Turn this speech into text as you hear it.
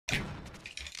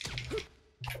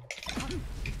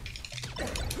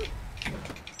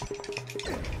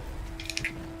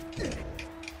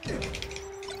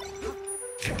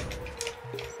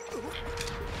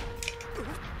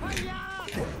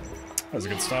was a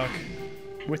good stock.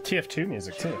 With TF2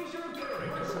 music, too.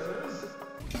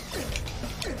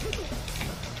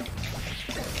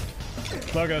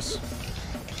 Logos.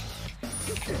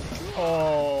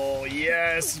 Oh,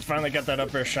 yes! Finally got that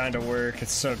up air shine to work.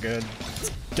 It's so good.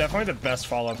 It's definitely the best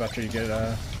follow-up after you get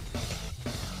an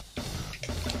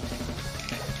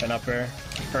up air.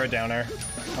 Or a down air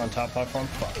on top platform.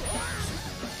 Fuck.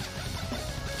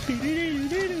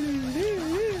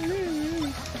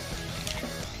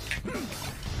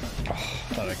 Oh,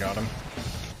 thought I got him.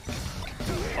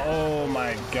 Oh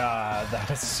my god, that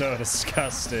is so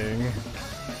disgusting.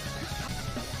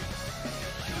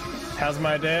 How's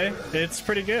my day? It's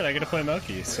pretty good. I get to play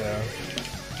Moky, so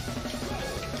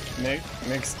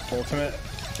makes ultimate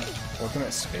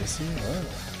spacey. What?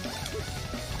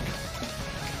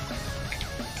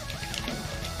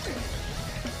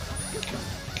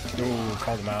 Ooh,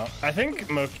 called him out. I think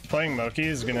playing Moky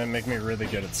is gonna make me really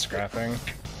good at scrapping.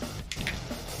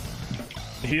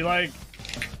 He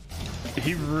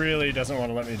really doesn't want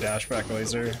to let me dash back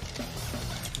laser,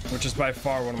 which is by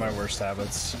far one of my worst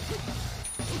habits.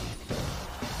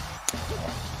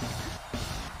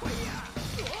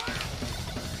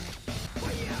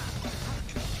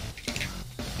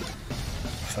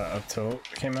 If that up tilt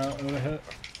came out with a hit.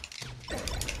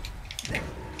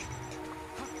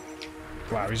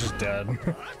 Wow, he's just dead.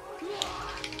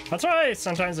 That's why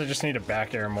sometimes I just need to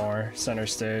back air more center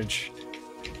stage.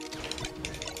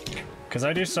 Because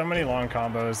I do so many long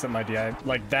combos that my DI,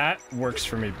 like that works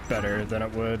for me better than it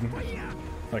would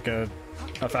like a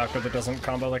Falco that doesn't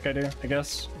combo like I do, I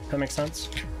guess. That makes sense.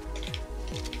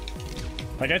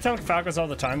 Like I tell Falcos all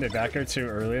the time they back air too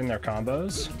early in their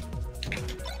combos.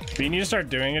 But you need to start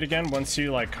doing it again once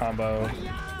you like combo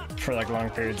for like long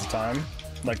periods of time.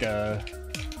 Like an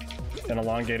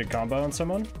elongated combo on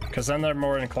someone. Because then they're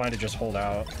more inclined to just hold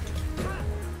out.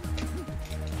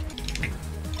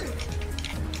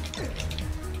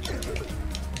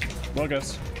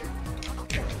 Logos.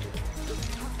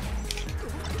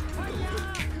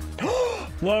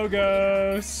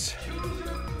 Logos!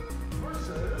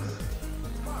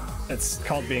 It's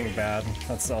called being bad.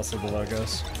 That's also the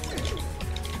Logos.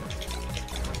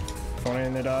 20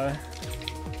 and they die.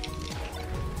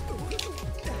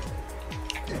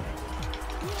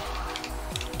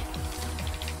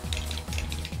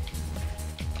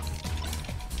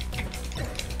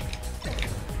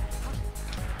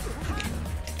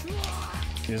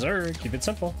 Yes, sir. Keep it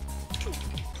simple.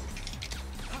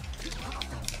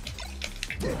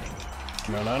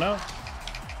 No, no, no.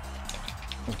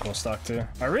 Cool stock too.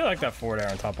 I really like that forward air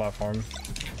on top platform.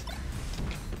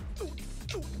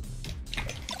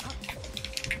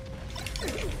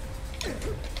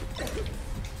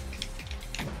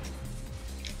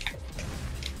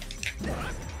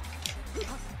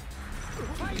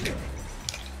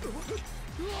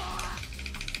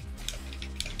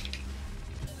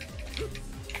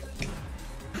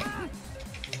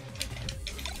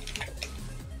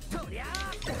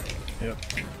 Yep.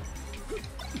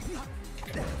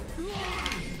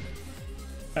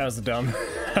 That was dumb.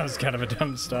 That was kind of a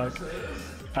dumb stock.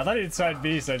 I thought he'd side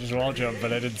B, so I just wall jumped,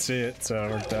 but I didn't see it, so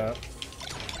it worked out.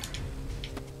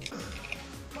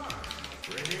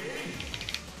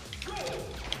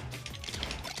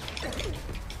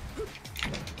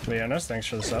 Leonis, thanks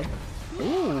for the sub.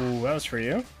 Ooh, that was for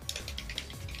you.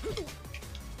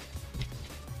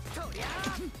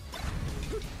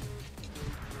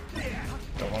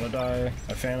 Don't want to die.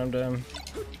 I phantomed him.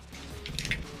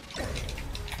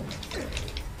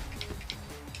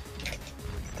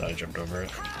 Thought I jumped over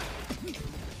it.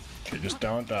 You just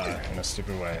don't die in a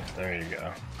stupid way. There you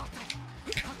go.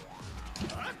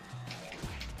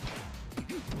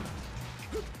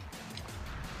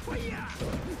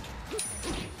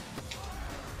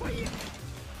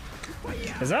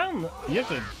 Is that you have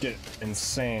to get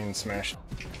insane smash?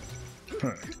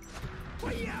 No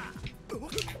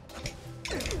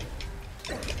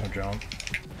jump.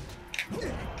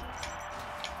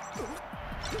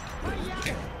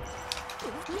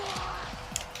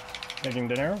 Making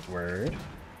dinner? Word.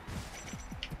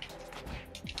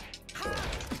 He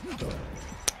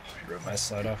ripped my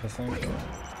slide off, I think.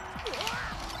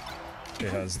 It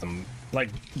has them. Like,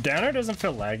 downer doesn't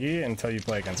feel laggy until you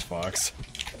play against Fox.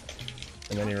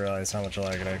 And then you realize how much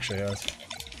lag it actually has.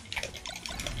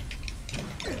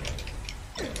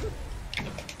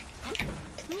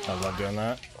 I love doing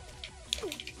that.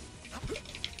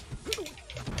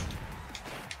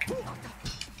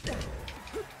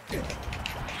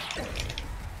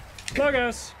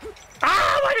 Logos!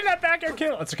 Ah! Why did that back air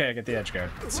kill? It's okay, I get the edge guard.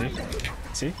 See?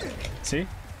 See? See?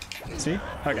 See?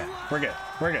 Okay, we're good.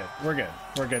 We're good. We're good.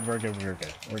 We're good. We're good. We're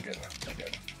good. We're good. We're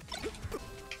good.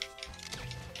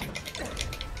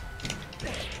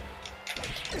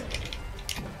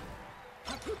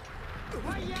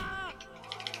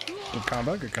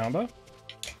 combo, good combo.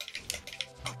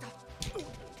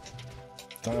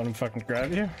 Don't let him fucking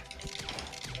grab you.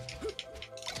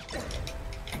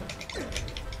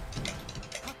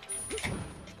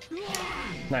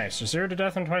 Nice, just 0 to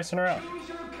death and twice in a row.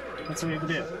 That's what you can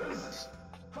do.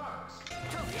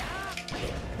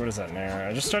 What is that nair?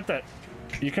 I just start that.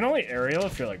 You can only aerial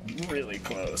if you're like really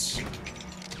close.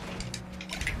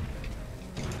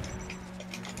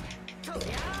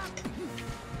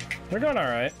 They're going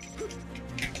alright.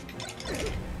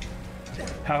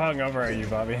 How hungover are you,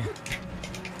 Bobby?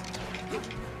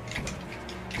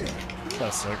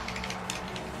 That's sick.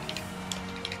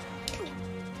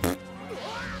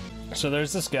 So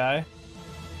there's this guy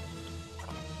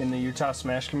in the Utah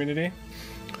Smash community.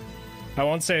 I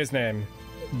won't say his name,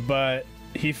 but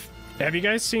have you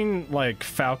guys seen like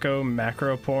Falco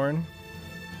macro porn?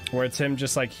 Where it's him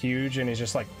just like huge and he's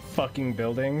just like fucking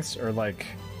buildings or like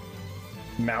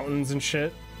mountains and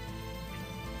shit.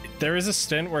 There was a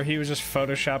stint where he was just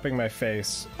photoshopping my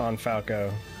face on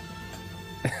Falco.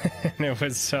 And it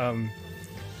was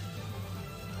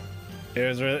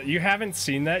really, you haven't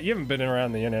seen that? You haven't been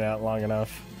around the internet long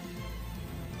enough.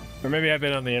 Or maybe I've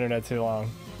been on the internet too long.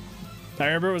 I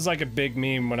remember it was like a big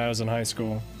meme when I was in high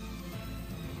school.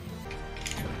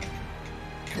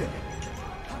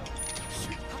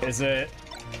 Is it?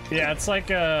 Yeah, it's like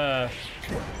a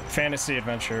fantasy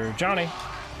adventure. Johnny.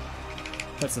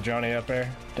 That's the Johnny up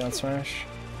there. Down smash.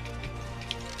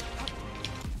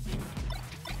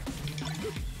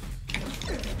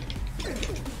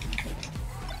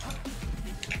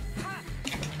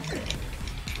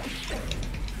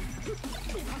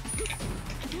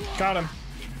 Got him.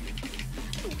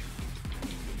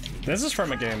 This is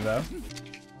from a game, though.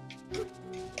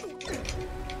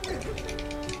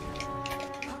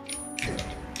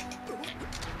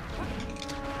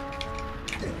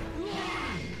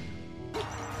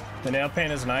 The nail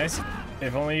paint is nice.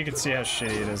 If only you could see how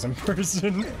shitty it is in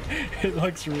person. It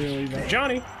looks really bad.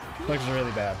 Johnny looks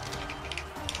really bad.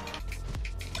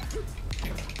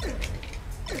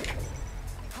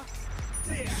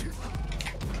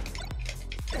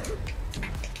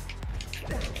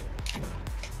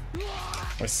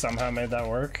 We somehow made that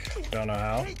work. Don't know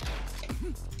how.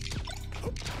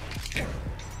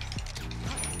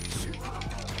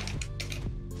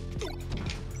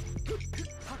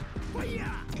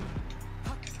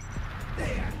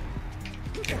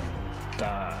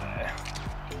 Die.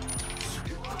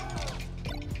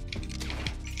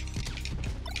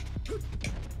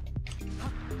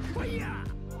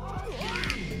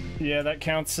 Yeah, that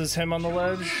counts as him on the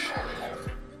ledge.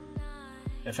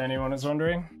 If anyone is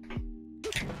wondering.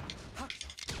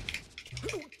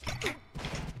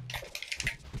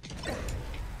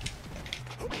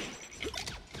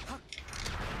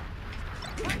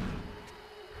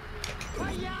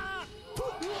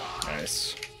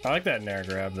 Nice. I like that nair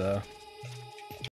grab though.